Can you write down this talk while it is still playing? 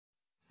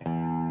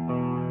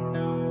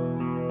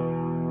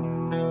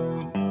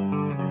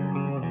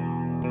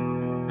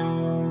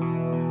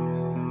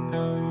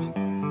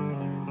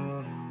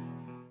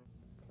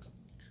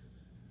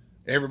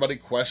Hey everybody,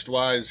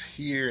 Questwise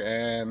here,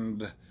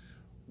 and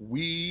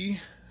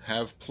we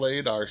have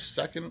played our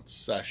second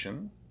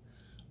session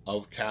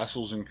of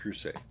Castles and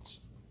Crusades.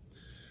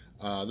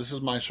 This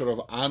is my sort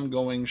of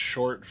ongoing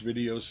short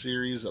video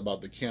series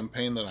about the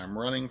campaign that I'm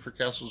running for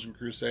Castles and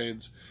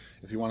Crusades.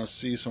 If you want to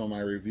see some of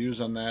my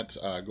reviews on that,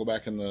 go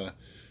back in the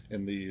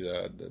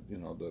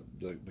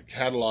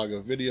catalog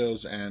of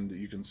videos, and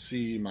you can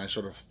see my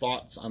sort of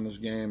thoughts on this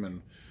game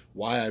and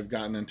why I've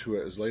gotten into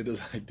it as late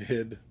as I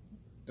did.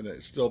 And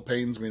it still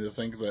pains me to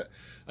think that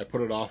I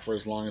put it off for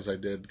as long as I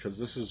did, because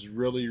this is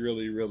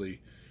really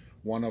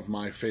one of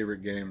my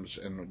favorite games,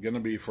 and going to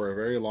be for a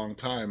very long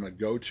time a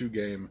go-to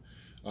game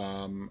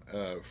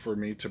for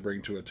me to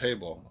bring to a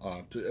table,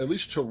 at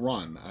least to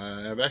run.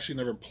 I've actually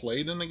never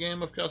played in a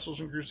game of Castles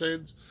and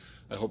Crusades.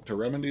 I hope to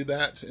remedy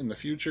that in the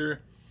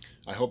future.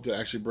 I hope to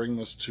actually bring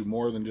this to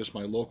more than just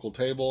my local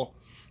table,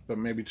 but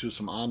maybe to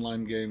some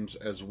online games,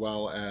 as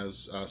well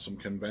as some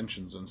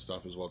conventions and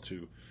stuff as well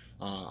too.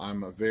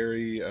 I'm a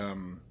very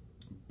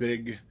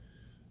big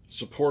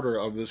supporter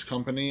of this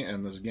company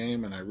and this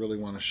game, and I really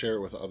want to share it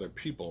with other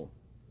people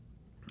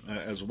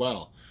as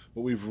well.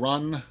 But we've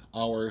run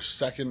our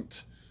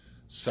second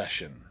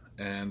session,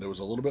 and it was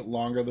a little bit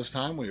longer this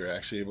time. We were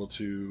actually able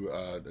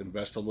to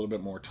invest a little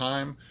bit more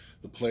time.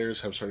 The players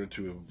have started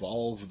to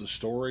evolve the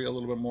story a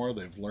little bit more.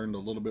 They've learned a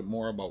little bit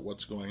more about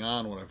what's going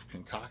on, what I've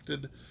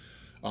concocted.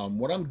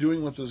 What I'm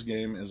doing with this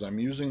game is I'm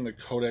using the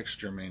Codex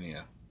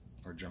Germania,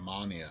 or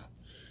Germania,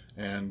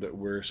 and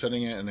we're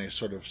setting it in a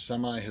sort of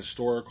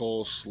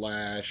semi-historical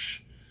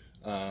slash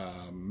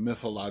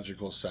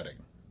mythological setting.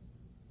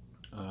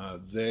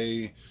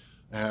 They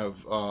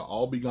have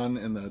all begun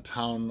in the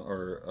town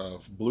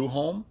of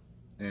Blueholm,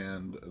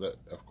 and that,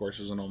 of course,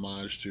 is an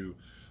homage to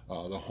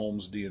the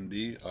Holmes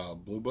D&D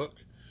Blue Book.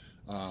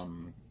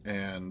 Last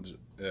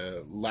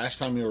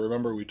time you'll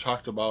remember, we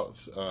talked about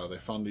they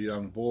found a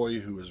young boy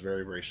who was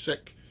very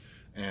sick,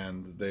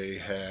 and they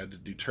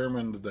had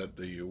determined that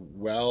the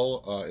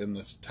well in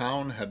this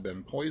town had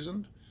been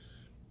poisoned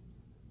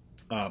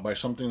by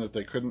something that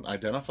they couldn't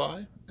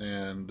identify.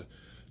 And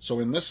so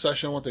in this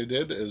session, what they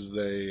did is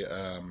they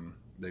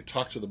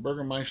talked to the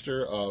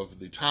burgomaster of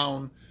the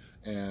town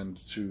and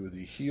to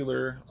the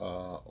healer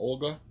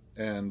Olga,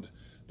 and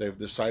they've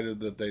decided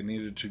that they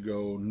needed to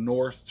go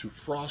north to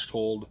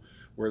Frosthold,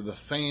 where the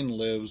Thane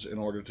lives, in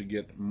order to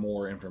get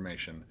more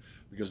information,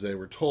 because they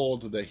were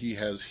told that he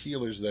has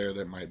healers there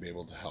that might be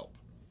able to help.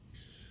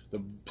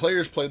 The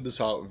players played this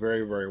out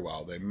very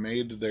well. They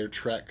made their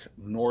trek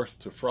north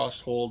to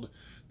Frosthold.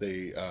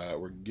 They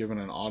were given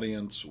an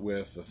audience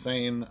with the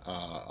Thane,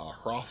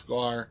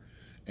 Hrothgar,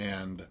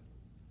 and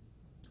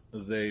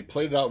they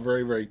played it out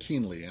very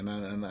keenly. And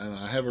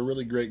I have a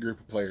really great group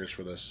of players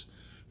for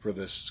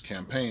this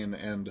campaign,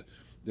 and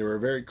they were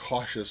very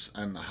cautious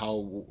on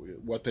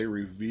what they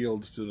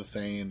revealed to the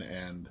Thane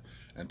and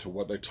to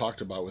what they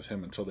talked about with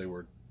him, until they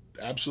were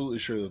absolutely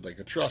sure that they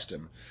could trust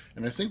him.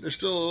 And I think there's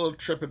still a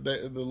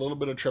little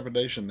bit of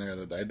trepidation there,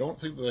 that I don't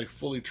think that they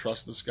fully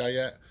trust this guy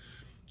yet,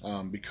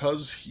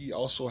 because he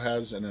also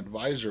has an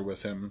advisor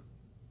with him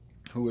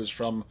who is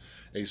from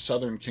a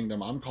southern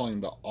kingdom I'm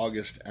calling the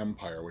August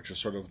Empire, which is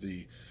sort of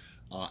the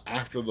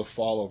after the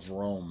fall of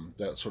Rome,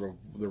 that sort of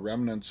the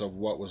remnants of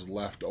what was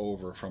left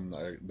over from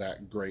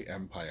that great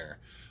empire.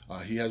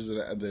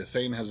 The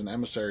Thane has an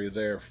emissary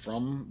there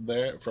from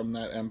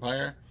that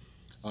empire,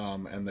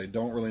 and they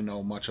don't really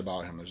know much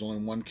about him. There's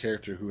only one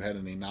character who had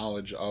any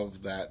knowledge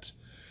of that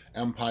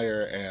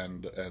empire,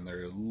 and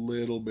they're a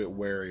little bit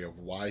wary of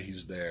why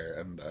he's there.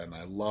 And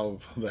I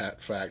love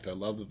that fact. I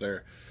love that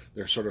they're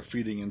sort of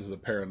feeding into the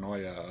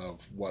paranoia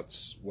of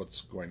what's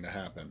going to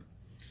happen.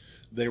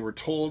 They were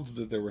told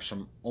that there were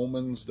some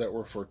omens that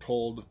were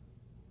foretold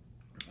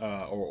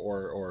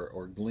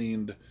or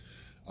gleaned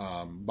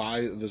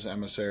by this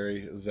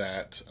emissary,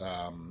 that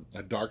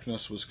a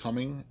darkness was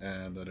coming,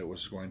 and that it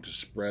was going to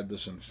spread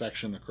this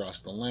infection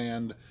across the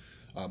land,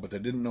 but they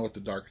didn't know what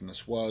the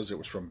darkness was. It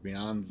was from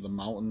beyond the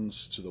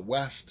mountains to the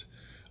west,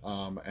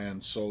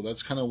 and so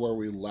that's kind of where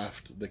we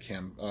left the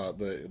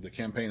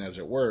campaign, as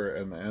it were,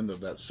 in the end of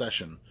that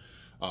session,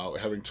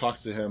 having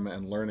talked to him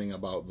and learning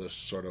about this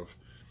sort of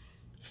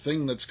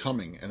thing that's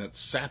coming, and it's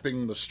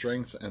sapping the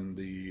strength and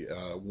the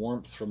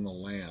warmth from the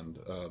land.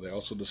 They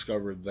also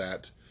discovered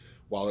that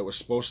while it was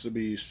supposed to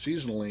be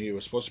seasonally, it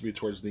was supposed to be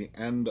towards the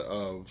end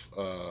of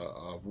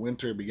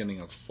winter,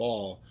 beginning of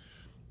fall,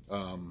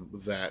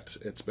 that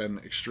it's been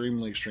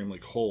extremely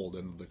cold,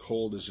 and the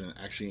cold is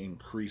actually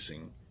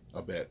increasing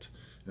a bit,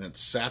 and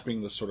it's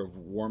sapping the sort of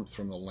warmth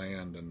from the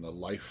land and the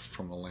life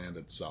from the land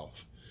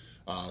itself.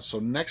 So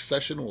next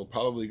session, we'll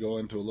probably go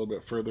into a little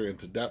bit further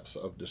into depth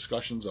of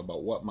discussions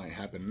about what might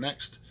happen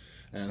next,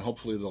 and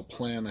hopefully they'll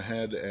plan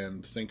ahead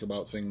and think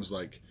about things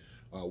like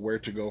where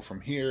to go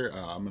from here.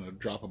 I'm going to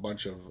drop a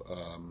bunch of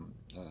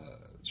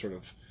sort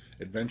of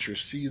adventure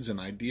seeds and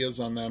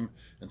ideas on them,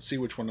 and see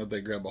which one that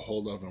they grab a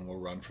hold of, and we'll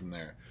run from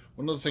there.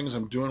 One of the things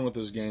I'm doing with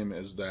this game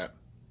is that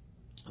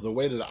the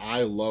way that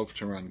I love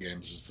to run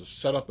games is to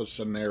set up a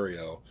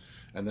scenario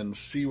and then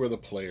see where the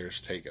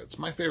players take it. It's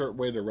my favorite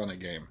way to run a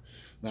game.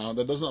 Now,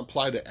 that doesn't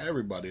apply to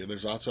everybody.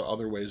 There's lots of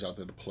other ways out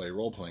there to play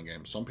role-playing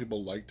games. Some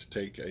people like to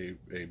take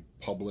a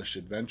published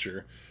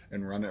adventure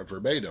and run it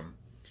verbatim.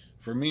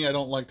 For me, I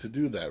don't like to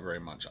do that very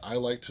much. I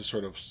like to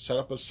sort of set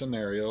up a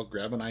scenario,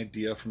 grab an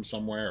idea from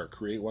somewhere, or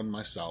create one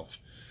myself.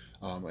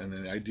 And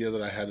the idea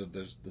that I had that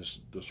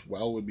this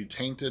well would be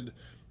tainted,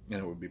 and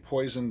it would be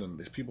poisoned, and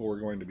these people were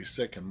going to be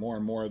sick, and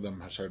more of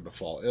them have started to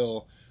fall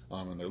ill,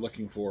 and they're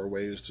looking for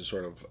ways to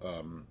sort of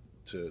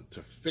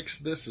to fix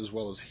this as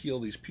well as heal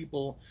these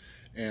people,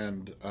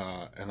 and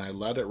I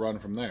let it run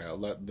from there. I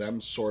let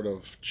them sort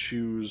of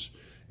choose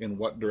in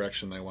what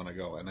direction they want to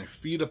go, and I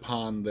feed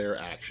upon their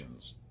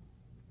actions.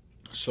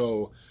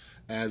 So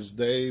as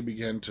they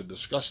begin to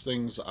discuss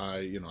things,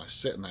 I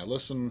sit and I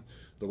listen.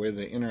 The way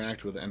they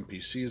interact with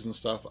NPCs and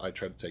stuff, I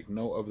try to take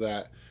note of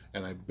that,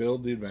 and I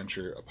build the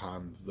adventure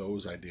upon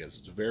those ideas.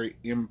 It's a very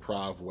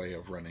improv way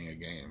of running a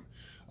game.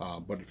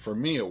 But for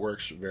me, it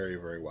works very,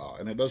 very well.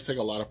 And it does take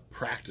a lot of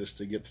practice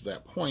to get to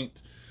that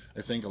point.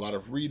 I think a lot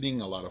of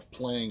reading, a lot of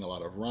playing, a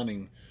lot of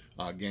running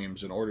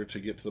games in order to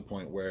get to the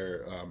point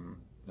where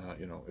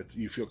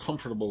you feel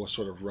comfortable with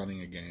sort of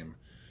running a game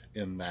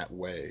in that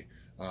way.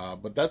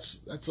 But that's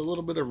a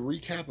little bit of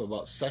recap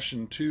about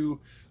session 2.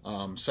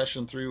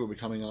 Session 3 will be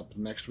coming up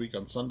next week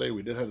on Sunday.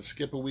 We did have to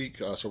skip a week,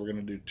 so we're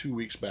going to do 2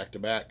 weeks back to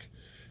back,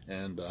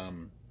 and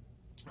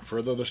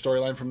further the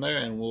storyline from there.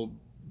 And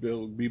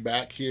we'll be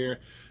back here,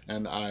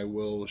 and I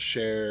will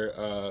share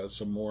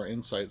some more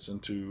insights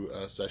into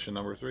session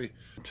number 3.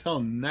 Until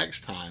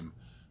next time,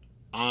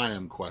 I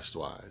am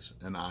Questwise,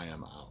 and I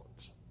am out.